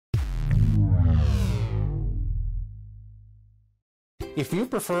If you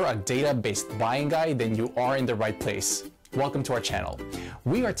prefer a data-based buying guide, then you are in the right place. Welcome to our channel.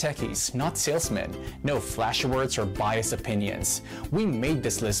 We are techies, not salesmen. No flashy words or biased opinions. We made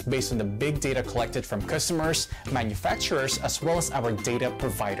this list based on the big data collected from customers, manufacturers, as well as our data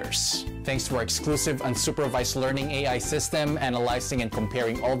providers. Thanks to our exclusive unsupervised learning AI system, analyzing and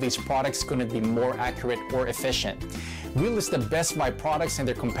comparing all these products couldn't be more accurate or efficient. We list the best buy products and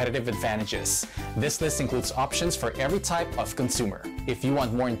their competitive advantages. This list includes options for every type of consumer. If you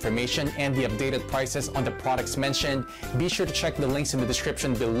want more information and the updated prices on the products mentioned, be sure to check the links in the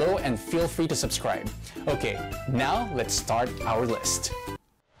description below and feel free to subscribe. Okay, now let's start our list.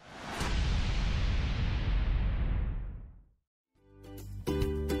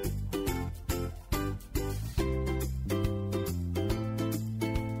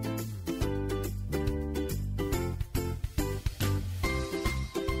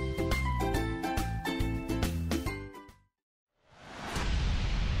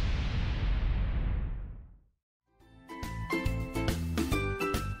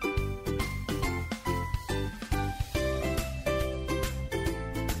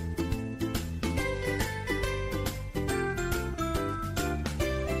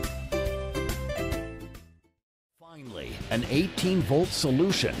 Finally, an 18-volt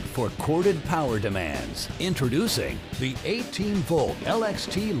solution for corded power demands. Introducing the 18-volt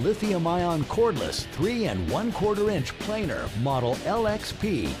LXT lithium-ion cordless 3 1/4-inch planer model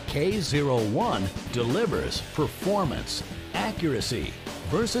LXP K01 delivers performance, accuracy,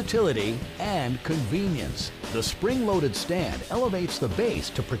 versatility, and convenience. The spring-loaded stand elevates the base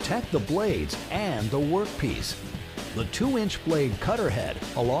to protect the blades and the workpiece. The 2-inch blade cutter head,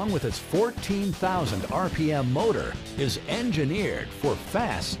 along with its 14,000 RPM motor, is engineered for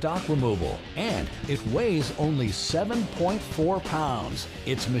fast stock removal, and it weighs only 7.4 pounds.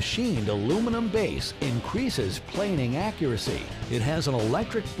 Its machined aluminum base increases planing accuracy. It has an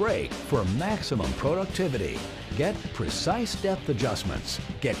electric brake for maximum productivity. Get precise depth adjustments,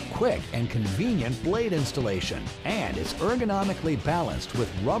 get quick and convenient blade installation, and it's ergonomically balanced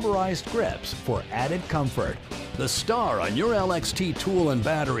with rubberized grips for added comfort. The star on your LXT tool and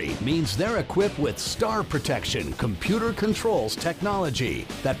battery means they're equipped with Star Protection computer controls technology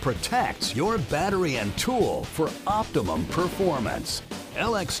that protects your battery and tool for optimum performance.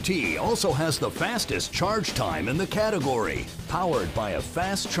 LXT also has the fastest charge time in the category, powered by a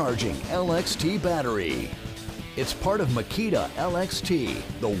fast-charging LXT battery. It's part of Makita LXT,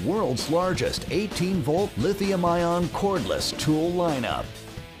 the world's largest 18-volt lithium-ion cordless tool lineup.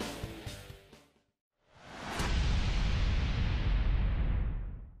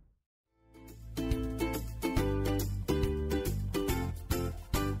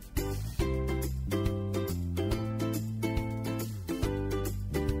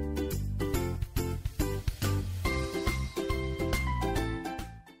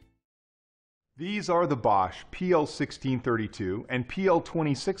 These are the Bosch PL1632 and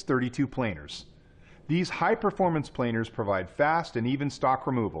PL2632 planers. These high-performance planers provide fast and even stock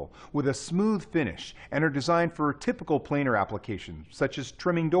removal with a smooth finish and are designed for typical planer applications such as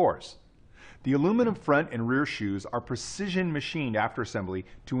trimming doors. The aluminum front and rear shoes are precision machined after assembly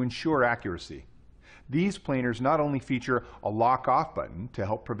to ensure accuracy. These planers not only feature a lock-off button to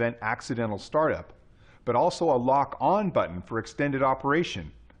help prevent accidental startup, but also a lock-on button for extended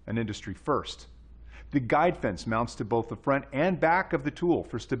operation, an industry first. The guide fence mounts to both the front and back of the tool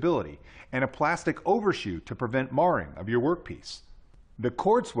for stability, and a plastic overshoe to prevent marring of your workpiece. The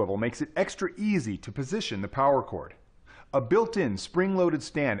cord swivel makes it extra easy to position the power cord. A built-in spring-loaded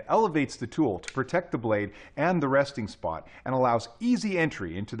stand elevates the tool to protect the blade and the resting spot and allows easy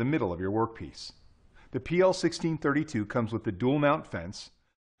entry into the middle of your workpiece. The PL1632 comes with the dual mount fence,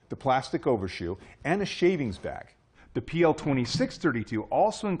 the plastic overshoe, and a shavings bag. The PL2632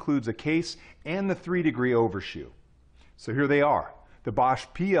 also includes a case and the 3-degree overshoe. So here they are, the Bosch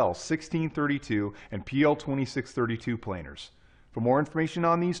PL1632 and PL2632 planers. For more information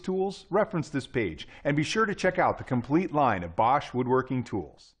on these tools, reference this page and be sure to check out the complete line of Bosch woodworking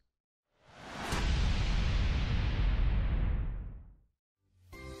tools.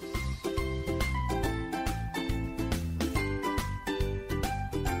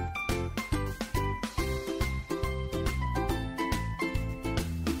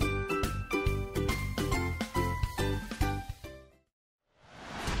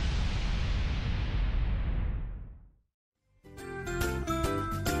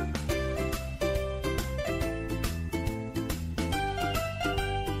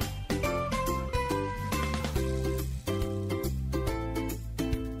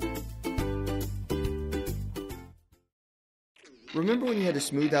 Remember when you had to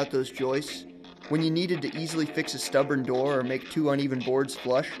smooth out those joists? When you needed to easily fix a stubborn door or make two uneven boards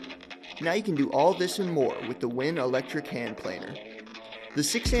flush? Now you can do all this and more with the WIN electric hand planer. The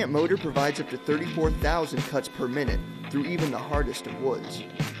 6-amp motor provides up to 34,000 cuts per minute through even the hardest of woods.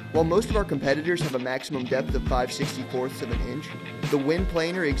 While most of our competitors have a maximum depth of 5/64 of an inch, the WIN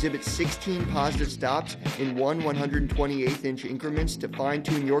planer exhibits 16 positive stops in 1/128 inch increments to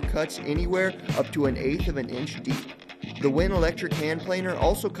fine-tune your cuts anywhere up to 1/8 of an inch deep. The WIN electric hand planer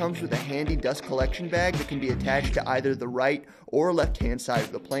also comes with a handy dust collection bag that can be attached to either the right or left-hand side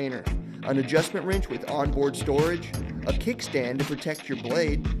of the planer, an adjustment wrench with onboard storage, a kickstand to protect your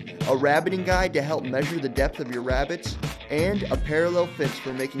blade, a rabbiting guide to help measure the depth of your rabbets, and a parallel fence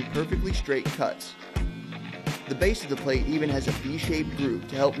for making perfectly straight cuts. The base of the plate even has a V-shaped groove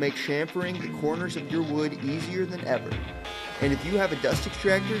to help make chamfering the corners of your wood easier than ever. And if you have a dust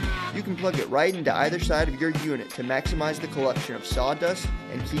extractor, you can plug it right into either side of your unit to maximize the collection of sawdust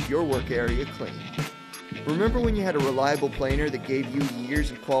and keep your work area clean. Remember when you had a reliable planer that gave you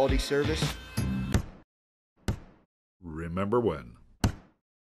years of quality service? Remember when?